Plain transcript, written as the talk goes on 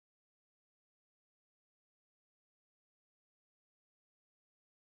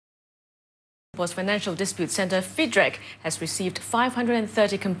Singapore's Financial Dispute Centre, FIDREC, has received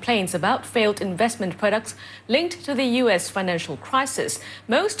 530 complaints about failed investment products linked to the US financial crisis.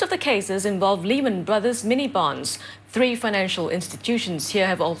 Most of the cases involve Lehman Brothers mini-bonds. 3 financial institutions here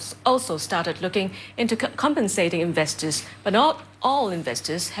have also started looking into compensating investors, but not all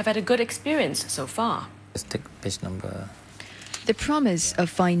investors have had a good experience so far. Let's take page number. The promise of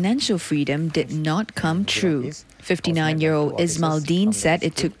financial freedom did not come true. 59-year-old Ismail Dean said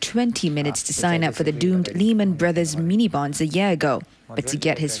it took 20 minutes to sign up for the doomed Lehman Brothers mini-bonds a year ago. But to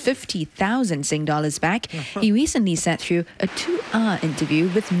get his 50,000 Sing dollars back, he recently sat through a 2-hour interview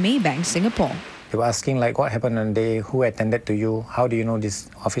with Maybank Singapore. They were asking what happened on the day, who attended to you, how do you know this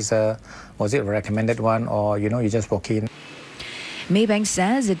officer, was it a recommended one, or you just walk in. Maybank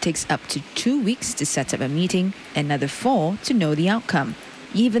says it takes up to 2 weeks to set up a meeting, another 4 to know the outcome.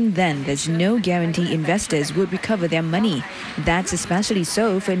 Even then, there's no guarantee investors would recover their money. That's especially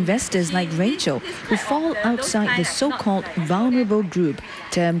so for investors like Rachel, who fall outside the so-called vulnerable group,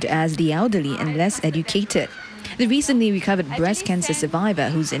 termed as the elderly and less educated. The recently recovered breast cancer survivor,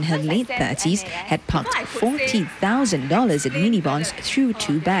 who's in her late 30s, had parked $40,000 in mini-bonds through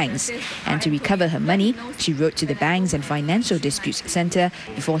 2 banks. And to recover her money, she wrote to the Banks and Financial Disputes Centre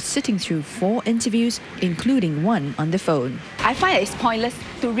before sitting through 4 interviews, including one on the phone. I find it's pointless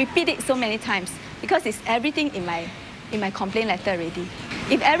to repeat it so many times because it's everything in my complaint letter already.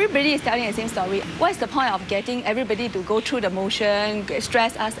 If everybody is telling the same story, what's the point of getting everybody to go through the motion,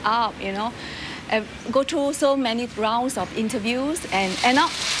 stress us out, go through so many rounds of interviews and end up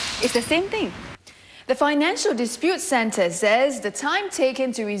it's the same thing. The Financial Dispute Centre says the time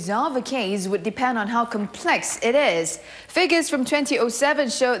taken to resolve a case would depend on how complex it is. Figures from 2007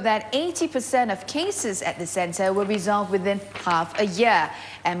 showed that 80% of cases at the centre were resolved within half a year,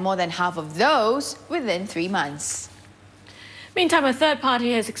 and more than half of those within 3 months. Meantime, a third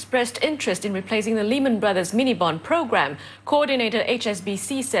party has expressed interest in replacing the Lehman Brothers mini-bond program. Coordinator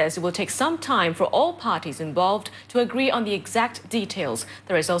HSBC says it will take some time for all parties involved to agree on the exact details.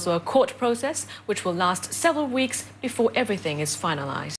 There is also a court process which will last several weeks before everything is finalized.